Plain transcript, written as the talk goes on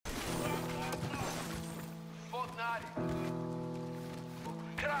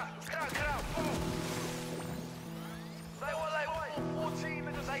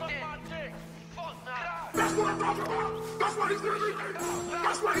That's what I'm talking about. That's why he's literally.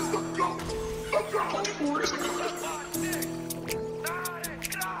 That's why he's the GOAT. The GOAT.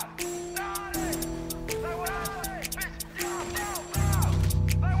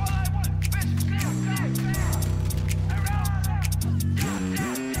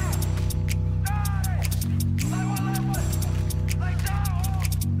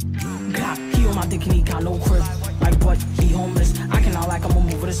 He on my dick and he got no crib. Like what? He homeless. I cannot like I'ma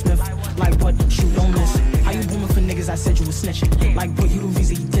move with a Smith. Like what? Shoot, don't miss. How you booming for niggas? I said you was snitching. Like what? You the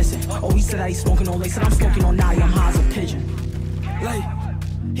reason he dissing. Oh, he said that he smoking on lace. And I'm smoking on naughty. I'm high as a pigeon. Like,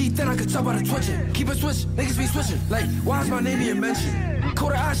 he think I could tell by the twitching. Keep it switch, niggas be switching. Like, why is my name being mentioned?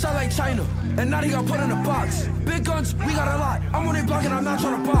 Caught her ass shot like China, and now they got put in a box. Big guns, we got a lot. I'm on their block and I'm not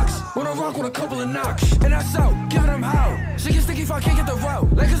trying to box. Wanna rock with a couple of knocks, and that's out. Giving them how. Shit get sticky if I can't get the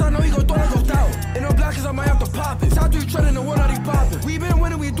route. Like, cause I know he gon' throw it goes out. And I'm black cause I might have to pop it. Top 3 treading the one out he popping. We been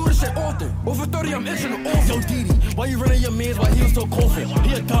winning, we do this shit often. Over 30, I'm itching the off. Yo, Didi, why you running your mans while he was still coughing?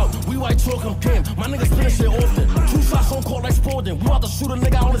 He a dog, we white chalk him pin. My niggas finish shit often. 2 shots on court like Spalding. We about to shoot a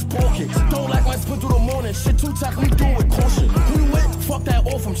nigga on his ball kicks. Don't like my split through the morning. Shit too tight, we do it with caution. Who you with? Fuck that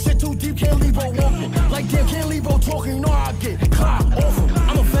off him. Shit too deep, can't leave bro walking. Like damn, can't leave bro talking. You know how I get. Clock off him.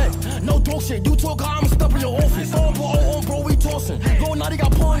 I'm a vet. No dog shit. You talk how I'ma step in your office. Oh, bro, we tossing. Go now, they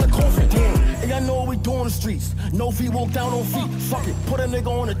got pull in the coffin. Damn, and y'all know what we do on the streets. No feet, walk down on feet. Fuck it, put a nigga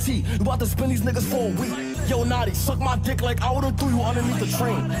on a tee. You about to spin these niggas for a week. Yo, Naughty, suck my dick like I would've threw you underneath the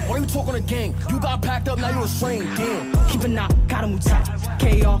train. Why you talking a gang? You got packed up, now you a strain. Damn. Keep a knot, gotta move tight.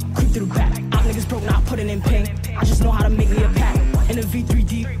 KR, creep through the back. Out niggas broke, not putting in pain. I just know how to make me a pack. In the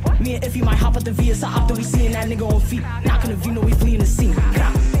V3D, me and Iffy might hop at the V. It's a op that we seeing that nigga on feet. Knocking the V, know we fleeing the scene.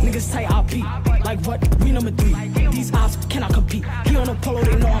 Niggas tight, I'll peep. Like what? We number 3. These ops cannot compete. He on a polo,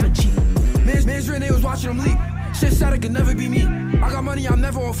 they know I'm a G. Man's written, they was watching him leak. Shit sad, it could never be me. I got money, I'm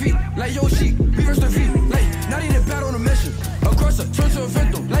never on feet. Like Yoshi, reverse the feet. Like, now they in battle on a mission. Aggressor, turn to a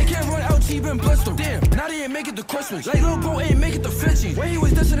victim. Like, can't run LT, been blister. Damn, now they ain't make it to Christmas. Like, Lil Bro ain't make it to 50. When he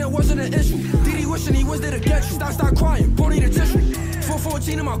was dissing, it wasn't an issue. Didi wishing he was there to get you. Stop crying, bro need a tissue.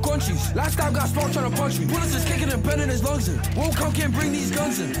 414 in my crunchies. Last time got sparked trying to punch me. Bullets is kicking and bending his lungs in. Won't come, can't bring these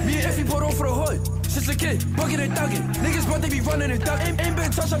guns in. Me and Iffy put on for the hood. Since a kid, bucket and thuggin'. Niggas but they be running and ducking. Ain't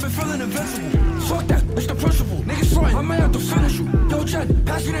been touched, I've been feeling invincible. Fuck that, it's the principle. Niggas frontin', I might have to finish you. Yo, Jen,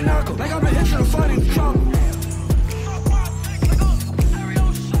 pass me the knocker. Like I've been itching to find in trouble.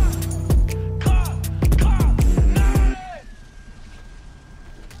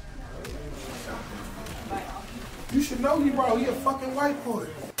 You should know he, bro. He a fucking white boy.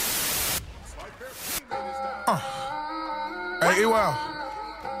 Hey, Ewell.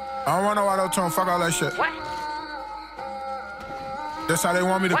 I don't want no auto-tune. Fuck all that shit. What? That's how they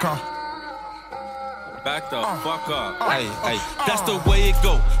want me to come. Back the fuck up. Hey, that's the way it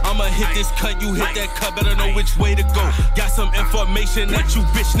go. I'ma hit this cut, you hit that cut, better know which way to go. Got some information that you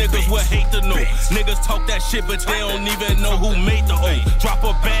bitch niggas would hate to know. Niggas talk that shit, but they don't even know who made the O. Drop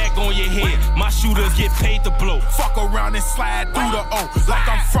a bag on your head, my shooters get paid to blow. Fuck around and slide through the O, like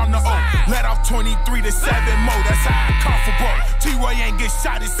I'm from the O. Let off 23 to 7 more, that's how I comfortable. T-Way ain't get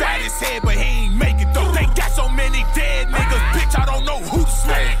shot inside his head, but he ain't make it though. They got so many dead niggas, bitch, I don't know who to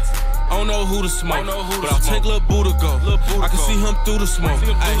smack. I don't know who to smoke, but I'll take Lil' Boo to go. I can see him through the smoke.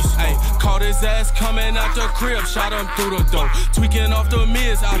 Ayy, caught his ass coming out the crib, shot him through the door. Tweaking off the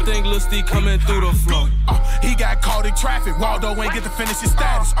mirrors, I think Lil' Steve coming through the floor. He got caught in traffic, Waldo ain't get to finish his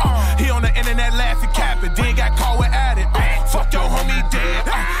status. He on the internet laughing, capping, then got caught with at it. Fuck your homie dead.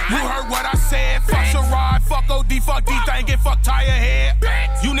 You heard what I said. Fuck Sherrod, fuck OD, fuck D-Thing, get fucked tire head.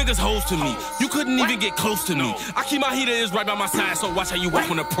 You niggas hoes to me. You couldn't even get close to me. I keep my heater is right by my side, so watch how you walk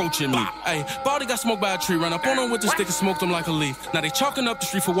when approaching me. Hey, Baldy got smoked by a tree, run up on him with the stick and smoked him like a leaf. Now they chalking up the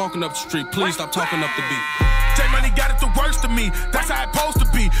street for walking up the street. Please stop talking up the beat. J-Money got it the worst of me. That's how it's supposed to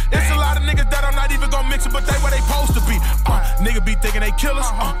be. It's a lot of niggas that I'm not even gonna mix it, but they where they supposed to be. Nigga be thinking they killers.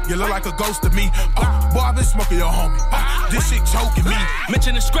 You look like a ghost to me. Boy, I been smoking your homie. This shit choking me.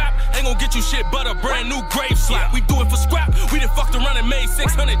 Mention the scrap, ain't gonna get you shit but a brand new grave slap. We do it for scrap. We done fucked around and made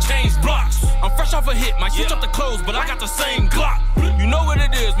 600 change blocks. I'm fresh off a hit, might switch up the clothes, but I got the same Glock. You know what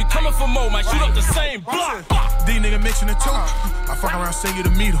it is, we coming for more, might shoot up the same block. D nigga mention it too. I fuck around, send you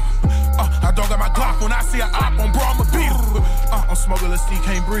to meet him. I don't got my Glock when I see an op on bro, I'ma beat him. I'm smoking, let's see,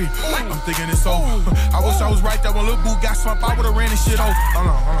 can't breathe. I'm thinking it's over. I wish I was right there when Lil Boo got slumped, I would've ran this shit over.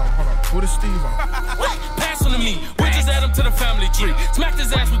 Hold on. Who the Steve on? Pass on to me, we just add him to the family tree. Smacked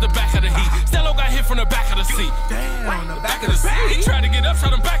his ass with the back of the heat. Stello got hit from the back of the seat. Damn, the back of the seat. He tried to get up,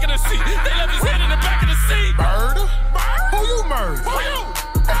 shot him back of the seat. They left his head in the back of the seat. Bird.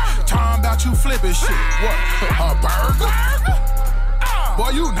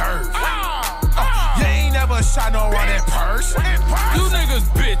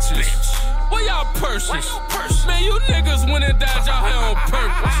 purses? Where y'all purses? Man, you niggas went and died y'all hair on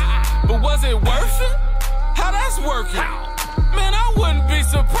purpose. But was it worth it? How that's working? Man, I wouldn't be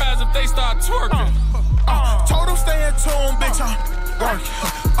surprised if they start twerking. Told them stay in tune, bitch, I'm working.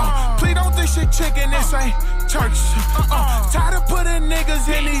 Please don't think shit chicken, this ain't church. Tired of putting niggas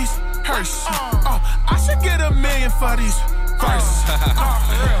in these hearses. I should get $1 million for these verses.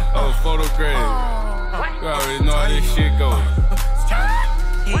 Oh, photo grade. You already know how this shit goes.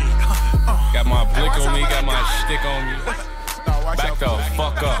 Got my blick on me, got my stick on me. Back the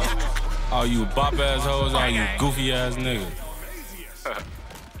fuck up. All you bop ass hoes, all you goofy ass niggas.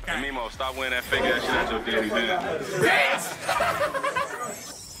 Hey, Mimo, stop wearing that fake ass shit at your daddy dance.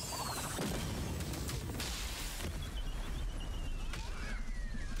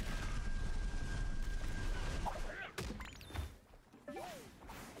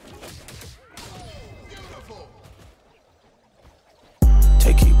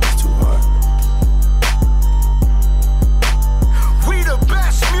 Take it too hard. We the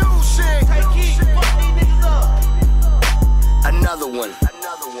best music. Another one.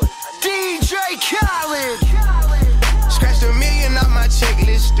 DJ Khaled. Scratched $1 million off my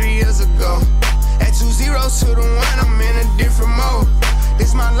checklist 3 years ago. At 2 zeros to the 1, I'm in a different mode.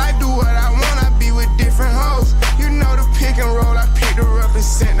 This my life, do what I want, I be with different hoes. You know the pick and roll, I picked her up and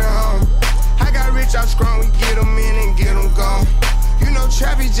sent her home. I got rich out strong, we get them in and get them gone. You know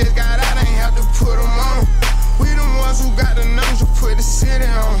Trappy just got out, I ain't have to put them on. We the ones who got the numbers to put the city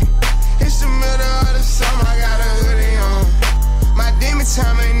on. It's the middle of the summer, I got a hoodie on. My demon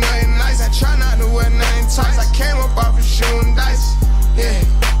time ain't nothing nice, I try not to wear nothing tight. I came up off of shooting dice, yeah.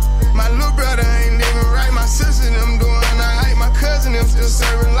 My little brother ain't living right, my sister them doing alright. My cousin them still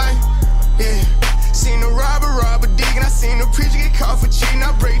serving life, yeah. Seen the robber digging, I seen the preacher get caught for cheating.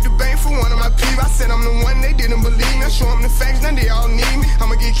 I break the bank for one of my peeps. I said I'm the one, they didn't believe me. I show them the facts, now they all need me.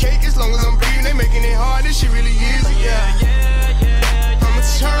 I'ma get cake as long as I'm breathing. They making it hard, this shit really easy, yeah. I'ma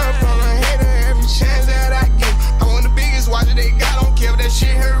turn up on a hater every chance that I get. I want the biggest watcher they got, don't care if that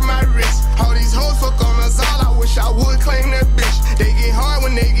shit hurt my wrist. All these hoes fuck on us all, I wish I would claim that bitch. They get hard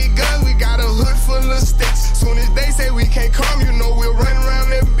when they get guns, we got a hood full of sticks. Soon as they say we can't come, you know we'll run around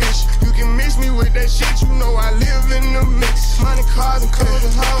that bitch. You can miss me with that shit, you know I live in the mix. Money, cars, and clothes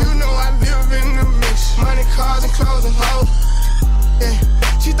and hoes. You know I live in the mix. Money, cars, and clothes and hoes. Yeah.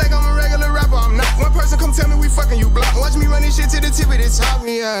 She think I'm a regular rapper, I'm not. One person come tell me we fucking, you block. Watch me run this shit to the tip of the top,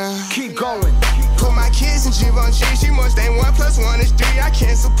 yeah. Keep going. Put my kids in Givenchy. She Mustang 1 + 1 is 3. I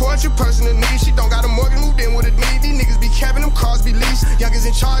can't support your personal needs. She don't got a mortgage, moved in with a need. These niggas be capping, them cars be leased. Youngers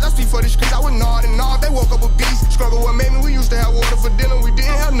in charge, I speak for the streets. I was gnawed and gnawed, they woke up a beast. Struggle what made me, we used to have water for dinner. We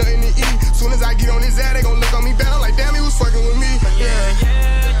didn't have nothing to eat. Soon as I get on his ass, they gon' look on me bad. I'm like, damn, he was fucking with me,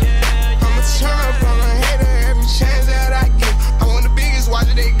 yeah. I'ma turn up on a hater every chance that I get. I want the biggest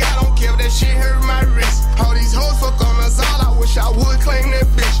watcher they got, don't care if that shit hurt my wrist. All these hoes fuck on us all, I wish I would claim that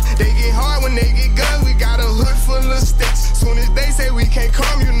bitch. They get hard when they get guns, we got a hood full of sticks. Soon as they say we can't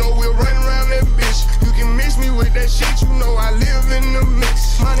come, you know we'll run around that bitch. You can miss me with that shit, you know I live in the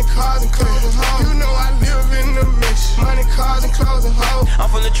mix. Money, cars, and clothes and hoes. You know I live in the mix. Money, cars, and clothes and hoes. I'm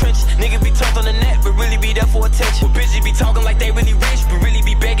from the trenches, niggas be tough on the net, but really be there for attention. Bitches be talking like they really rich, but really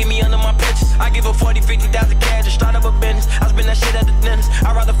be begging me under my pictures. I give her 40, 50,000 cash to start up a business. I spend that shit at the dentist.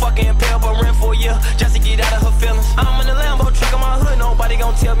 I'd rather fucking impale but rent for a year just to get out of her feelings. I'm in the Lambo truck in my hood, nobody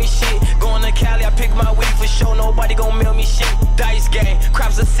gon' tell me shit. Going to Cali, I pick my weed for sure, nobody gon' mail me shit. Dice game,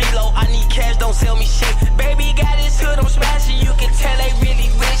 crops of CeeLo, I need cash, don't sell me shit. Baby got his hood, I'm smashing, you can tell they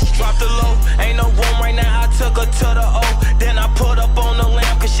really rich. Drop the low, ain't no room right now, I took her to the O. Then I put up on the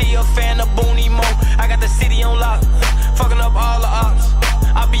lamp, cause she a fan of Booney Mo. I got the city on lock, fucking up all the ops.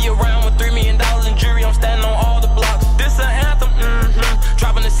 I be around with $3 million in jury, I'm standing on all the blocks. This an anthem,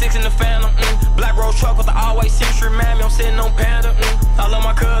 dropping the 6 in the Phantom, Black Rose truck with the all-white century mammy, I'm sitting on Panda, I love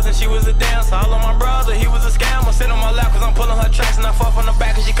my cousin, she was a dancer. I love my brother, he was a scammer. Sit on my lap cause I'm pulling her tracks, and I fuck on the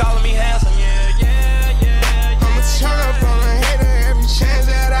back cause she calling me handsome. I'ma turn up on a hater every chance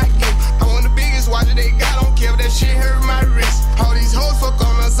that I get. I want the biggest watcher they got, don't care if that shit hurt my wrist. All these hoes fuck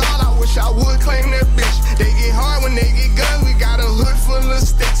on us all, I wish I would claim that bitch. They get hard when they get guns, we got a hood full of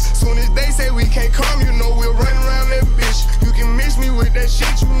sticks. Soon as they say we can't come, you know we'll run around that bitch. You can miss me with that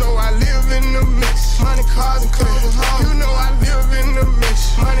shit, you know I live in the mix. Money, cars, and clothes and hoes. You know I live in the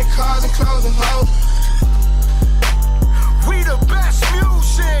mix. Money, cars, and clothes and hoes. We the best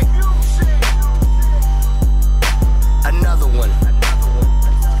music. Another one.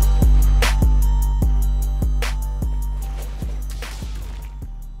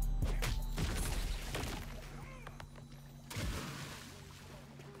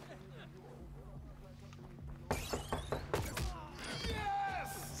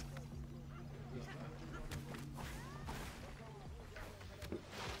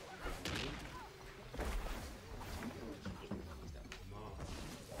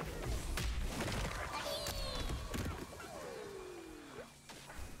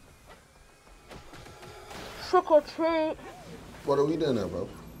 trick or treat. What are we doing there, bro?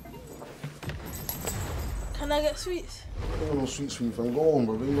 Can I get sweets? I don't want no sweet, fam. Go on,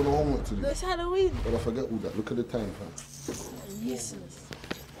 bro. We ain't got no homework to do. It's Halloween. But I forget all that. Look at the time, fam. Useless.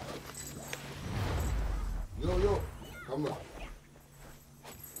 Yo, come on.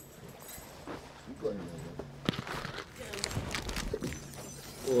 You got him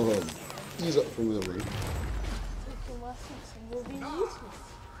there, bro. Ease up from there, bro. Taking my sweets and you'll be useless.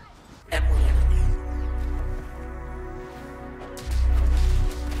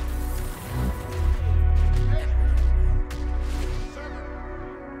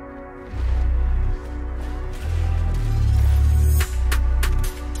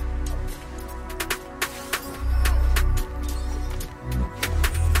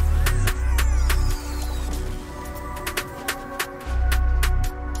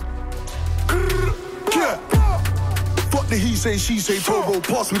 The he say, she say, Turbo,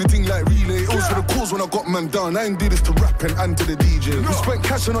 pass me the thing like relay. It was for the cause when I got man down. I ain't did this to rap and to the DJ. We spent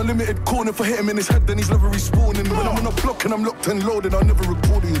cash on unlimited corner for hit him in his head, then he's never respawning. When I'm on a block and I'm locked and loaded, I never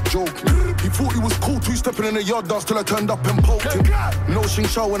record you joking. He thought he was cool, two-stepping in the yard dance till I turned up and poked him. No shing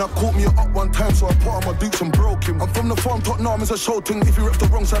show when I caught me up one time, so I put on my dukes and broke him. I'm from the farm, Tottenham is a show thing. If you rep the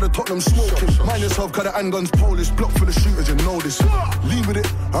wrong side of Tottenham, smoke him. Mind yourself, cause the handgun's Polish. Block full of shooters, you know this. Leave with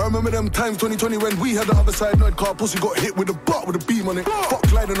it. I remember them times 2020 when we had the other side, Nerd car pussy got hit with a butt with a beam on it. Fuck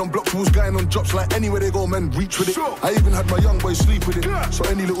gliding on blocks, was going on drops like anywhere they go, man, reach with it. I even had my young boy sleep with it. So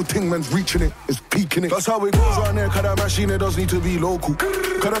any little thing, man's reaching it, is peaking it. That's how it goes around there, cause that machine, it does need to be local.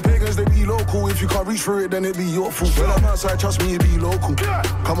 Cause the pagans, they be local. If you can't reach for it, then it be your fault. When I'm outside, trust me, it be local.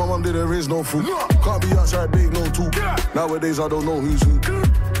 Come on, mum, there is no fool. Can't be outside, bait no tool. Nowadays, I don't know who's who.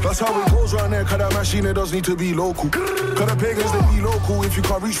 That's how it goes around there, cause that machine, it does need to be local. Cause the pagans, they be local. If you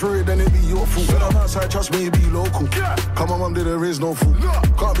can't reach for it, then it be your fault. When I'm outside, trust me, it be local. Come on, mum, there is no fool.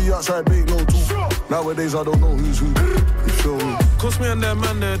 Can't be outside, bait no tool. Nowadays, I don't know who's who. You feel me? Cause me and them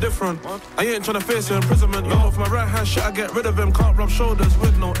man, they're different. I ain't tryna face your imprisonment. Yo, off my right hand shit, I get rid of him. Can't rub shoulders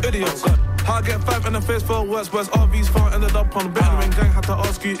with no idiots. How I get 5 in the face for worse, where's RV's phone ended up on bed. When gang had to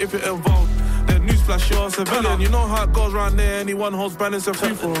ask you if you're involved. Then newsflash, you're a civilian. You know how it goes round there. Anyone holds brand is a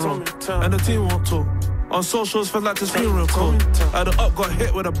free for all. And the team won't talk. On socials, felt like this funeral code. I the up got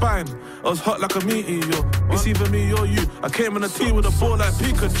hit with a bang. I was hot like a meteor. It's either me or you. I came in the team with a ball like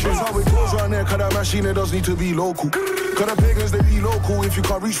Pikachu. That's how it goes around there, cause that machine, it does need to be local. Cause the pagans, they be local. If you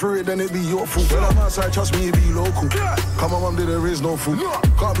can't reach for it, then it be your fault. When I'm outside, trust me, it be local. Come on, mum, there is no fool.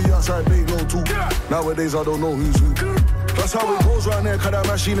 Can't be outside, bait no tool. Nowadays, I don't know who's who. That's how it goes around there, cause that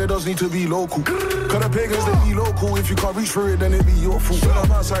machine, it does need to be local. Cause the pagans, they be local. If you can't reach for it, then it be your fault. When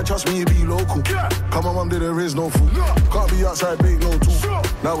I'm outside, trust me, it be local. Come on, mum, there is no fool. Can't be outside, bait no tool.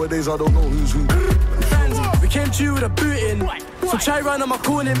 Nowadays, I don't know who's who. We came to you with a boot in. So try run, I'm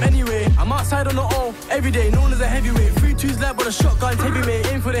calling him anyway. I'm outside on the O every day, known as a heavyweight. 3-2's left with a shotgun, heavy mate,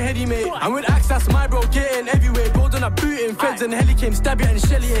 aim for the heady mate. I'm with Axe, that's my bro, getting everywhere. Gold on a boot in, feds and heli came, stab it and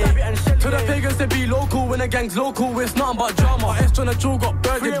shelly it. To the pagans, they be local, when the gang's local, it's nothing but drama. S on the jaw got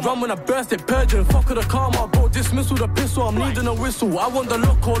burgers, run when I burst it, purging. Fuck with the karma, bro, dismissal the pistol, I'm needing a whistle. I want the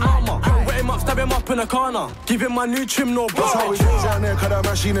lock or llama. Wet him up, stab him up in a corner. Give him my new trim, no bro. That's how it goes around there, cause that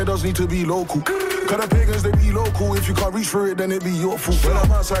machine, it does need to be local. Cause the pagans, they be local. If you can't reach for it, then it be your fault. When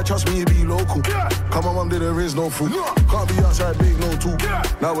I'm outside, trust me, it be local. Come on, mum, there is no fool. Can't be outside, bait no tool.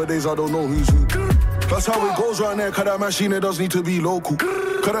 Nowadays, I don't know who's who. That's how it goes around there, cause that machine, it does need to be local.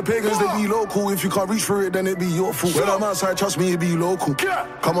 Cause the pagans, they be local. If you can't reach for it, then it be your fault. When I'm outside, trust me, it be local.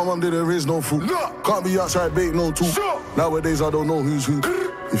 Come on, mum, there is no fool. Can't be outside, bait no tool. Nowadays, I don't know who's who.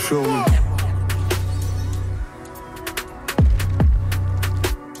 You feel me?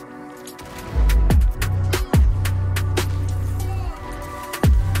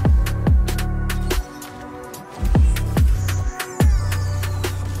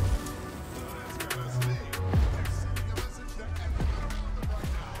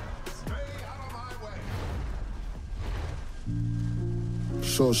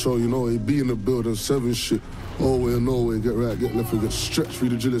 Sure, you know, he be in the building, 7 shit. All way or no way, get right, get left, and get stretched.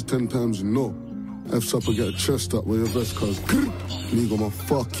 Read the drillers 10 times, you know. F's up and get a chest up with your vest, cause me got my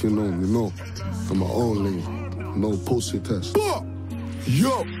fucking own, you know. I'm my own lane, no pussy test.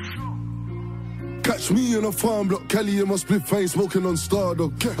 Yo! Catch me in a farm block, Kelly in my split face, smoking on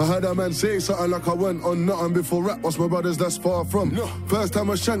Stardog. I had a man say something like I went on nothing before rap. What's my brothers that's far from? First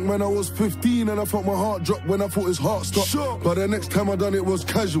time I shanked when I was 15 and I felt my heart drop when I thought his heart stopped. But the next time I done it was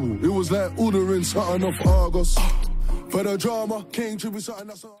casual. It was like ordering something off Argos. For the drama, came to be something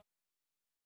that's